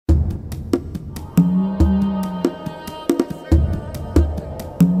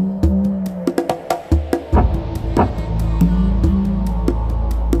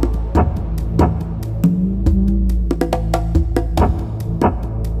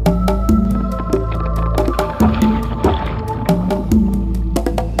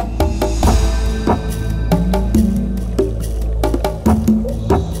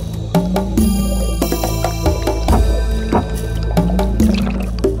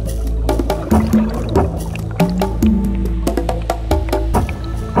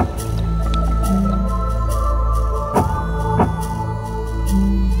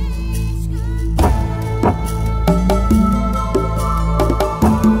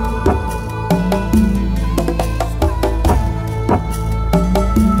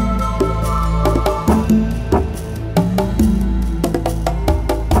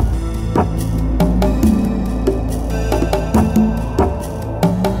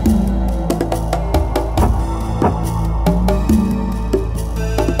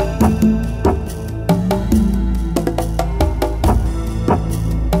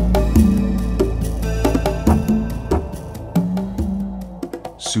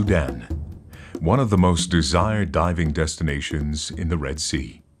Sudan, one of the most desired diving destinations in the Red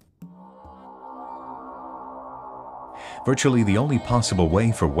Sea. Virtually the only possible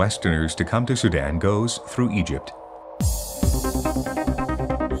way for Westerners to come to Sudan goes through Egypt.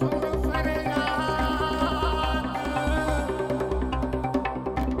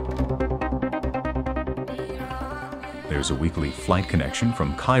 There's a weekly flight connection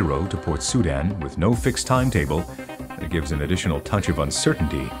from Cairo to Port Sudan with no fixed timetable. It gives an additional touch of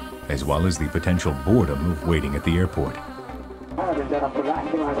uncertainty, as well as the potential boredom of waiting at the airport.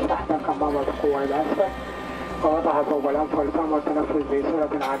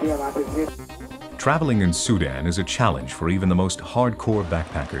 Traveling in Sudan is a challenge for even the most hardcore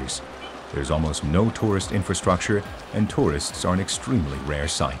backpackers. There's almost no tourist infrastructure, and tourists are an extremely rare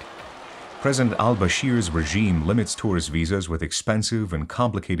sight. President al-Bashir's regime limits tourist visas with expensive and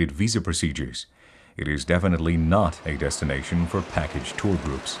complicated visa procedures. It is definitely not a destination for package tour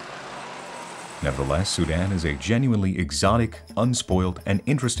groups. Nevertheless, Sudan is a genuinely exotic, unspoiled, and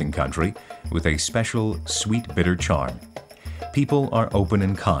interesting country with a special sweet-bitter charm. People are open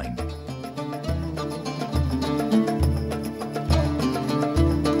and kind.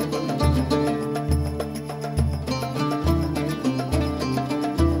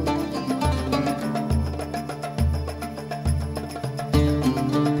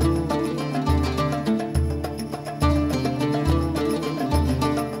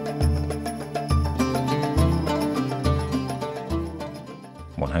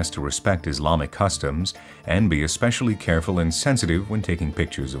 One has to respect Islamic customs and be especially careful and sensitive when taking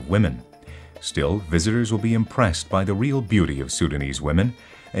pictures of women. Still, visitors will be impressed by the real beauty of Sudanese women,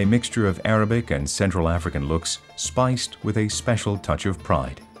 a mixture of Arabic and Central African looks spiced with a special touch of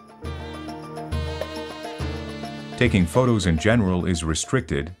pride. Taking photos in general is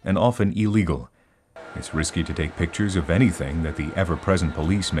restricted and often illegal. It's risky to take pictures of anything that the ever-present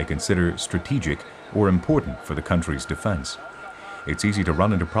police may consider strategic or important for the country's defense. It's easy to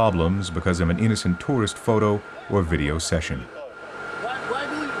run into problems because of an innocent tourist photo or video session.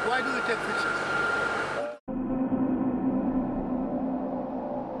 Why do you take pictures?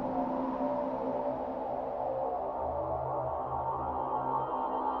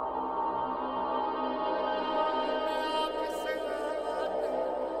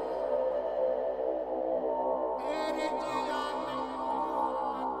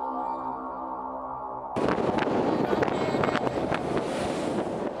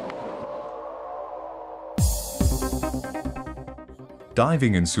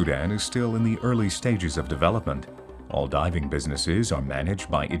 Diving in Sudan is still in the early stages of development. All diving businesses are managed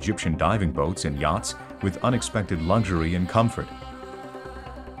by Egyptian diving boats and yachts with unexpected luxury and comfort.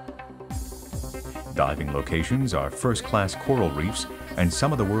 Diving locations are first-class coral reefs and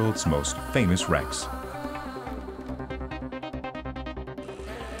some of the world's most famous wrecks.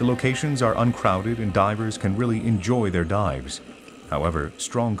 The locations are uncrowded and divers can really enjoy their dives. However,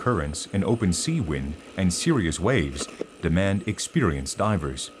 strong currents, an open sea wind, and serious waves demand experienced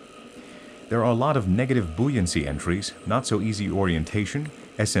divers. There are a lot of negative buoyancy entries, not so easy orientation,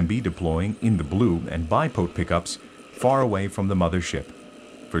 SMB deploying in the blue, and bipote pickups far away from the mothership.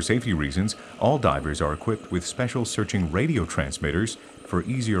 For safety reasons, all divers are equipped with special searching radio transmitters for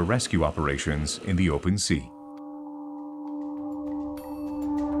easier rescue operations in the open sea.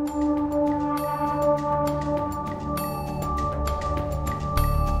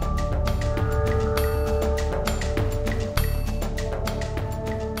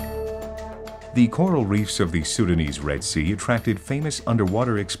 The coral reefs of the Sudanese Red Sea attracted famous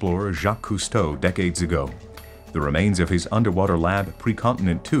underwater explorer Jacques Cousteau decades ago. The remains of his underwater lab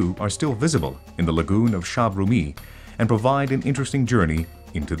Precontinent 2 are still visible in the lagoon of Shab Rumi and provide an interesting journey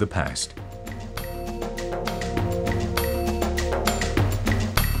into the past.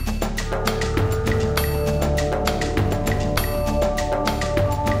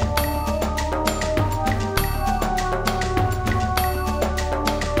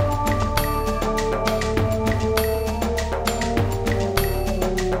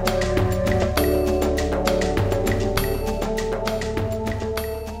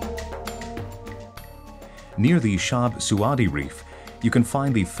 Near the Shab Suadi Reef, you can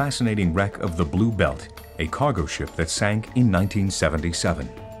find the fascinating wreck of the Blue Belt, a cargo ship that sank in 1977.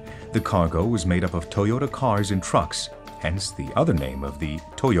 The cargo was made up of Toyota cars and trucks, hence the other name of the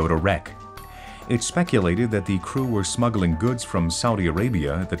Toyota wreck. It's speculated that the crew were smuggling goods from Saudi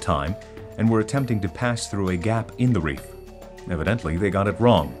Arabia at the time and were attempting to pass through a gap in the reef. Evidently, they got it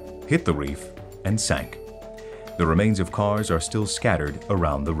wrong, hit the reef, and sank. The remains of cars are still scattered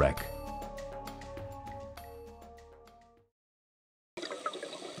around the wreck.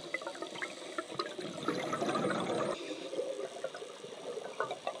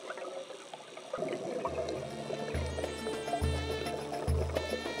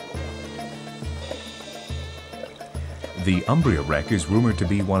 The Umbria wreck is rumored to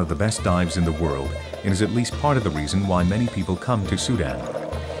be one of the best dives in the world and is at least part of the reason why many people come to Sudan.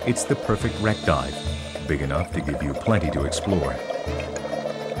 It's the perfect wreck dive, big enough to give you plenty to explore.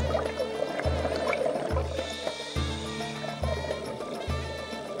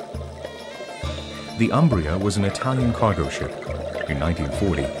 The Umbria was an Italian cargo ship. In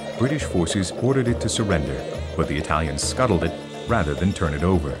 1940, British forces ordered it to surrender, but the Italians scuttled it rather than turn it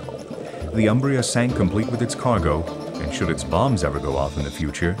over. The Umbria sank complete with its cargo, and should its bombs ever go off in the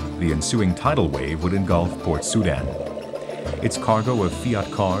future, the ensuing tidal wave would engulf Port Sudan. Its cargo of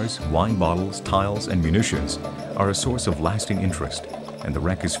Fiat cars, wine bottles, tiles, and munitions are a source of lasting interest, and the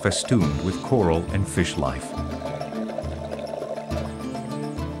wreck is festooned with coral and fish life.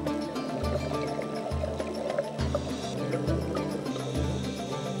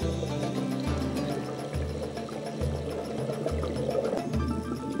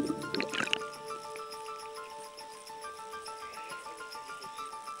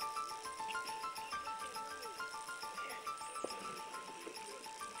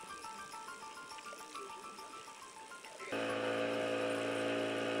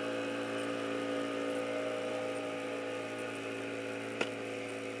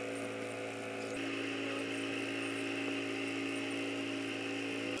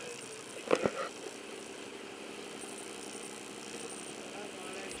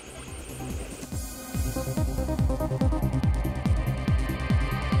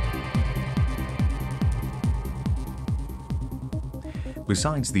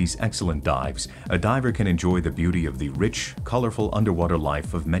 Besides these excellent dives, a diver can enjoy the beauty of the rich, colorful underwater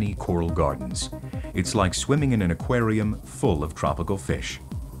life of many coral gardens. It's like swimming in an aquarium full of tropical fish.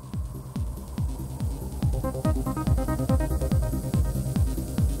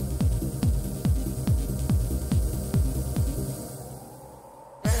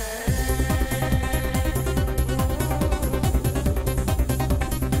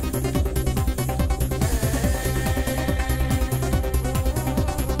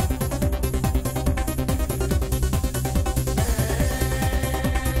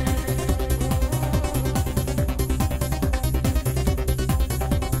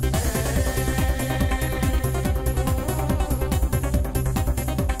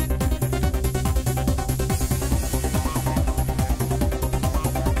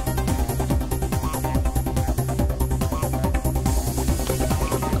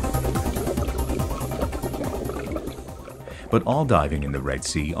 But all diving in the Red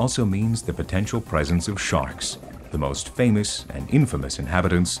Sea also means the potential presence of sharks, the most famous and infamous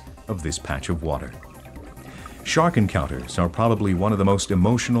inhabitants of this patch of water. Shark encounters are probably one of the most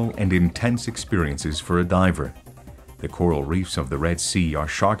emotional and intense experiences for a diver. The coral reefs of the Red Sea are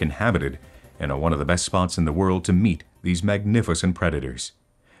shark-inhabited and are one of the best spots in the world to meet these magnificent predators.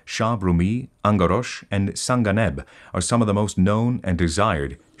 Shah Brumi, Angarosh, and Sanganeb are some of the most known and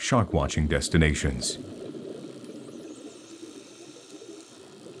desired shark-watching destinations.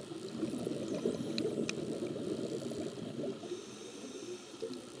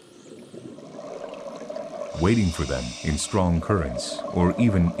 Waiting for them in strong currents, or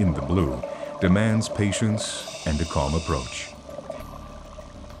even in the blue, demands patience and a calm approach.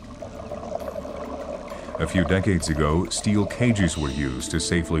 A few decades ago, steel cages were used to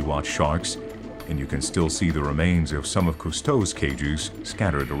safely watch sharks, and you can still see the remains of some of Cousteau's cages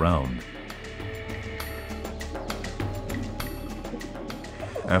scattered around.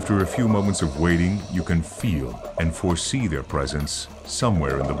 After a few moments of waiting, you can feel and foresee their presence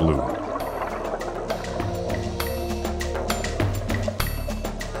somewhere in the blue.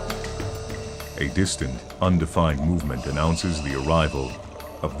 A distant, undefined movement announces the arrival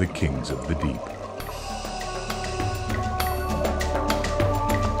of the kings of the deep.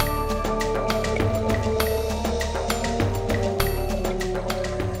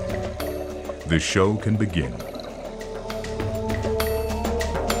 The show can begin.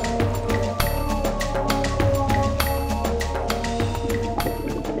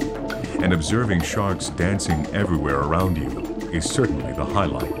 And observing sharks dancing everywhere around you is certainly the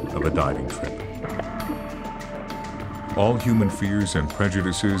highlight of a diving trip. All human fears and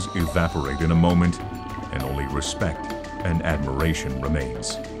prejudices evaporate in a moment, and only respect and admiration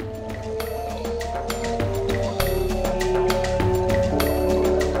remains.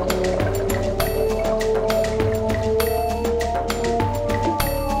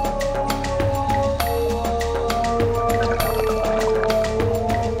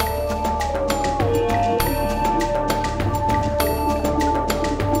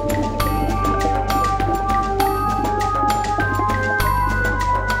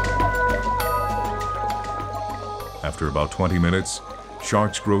 After about 20 minutes,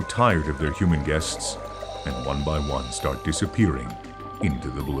 sharks grow tired of their human guests and one by one start disappearing into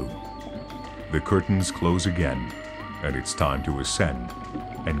the blue. The curtains close again, and it's time to ascend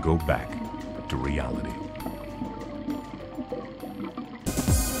and go back to reality.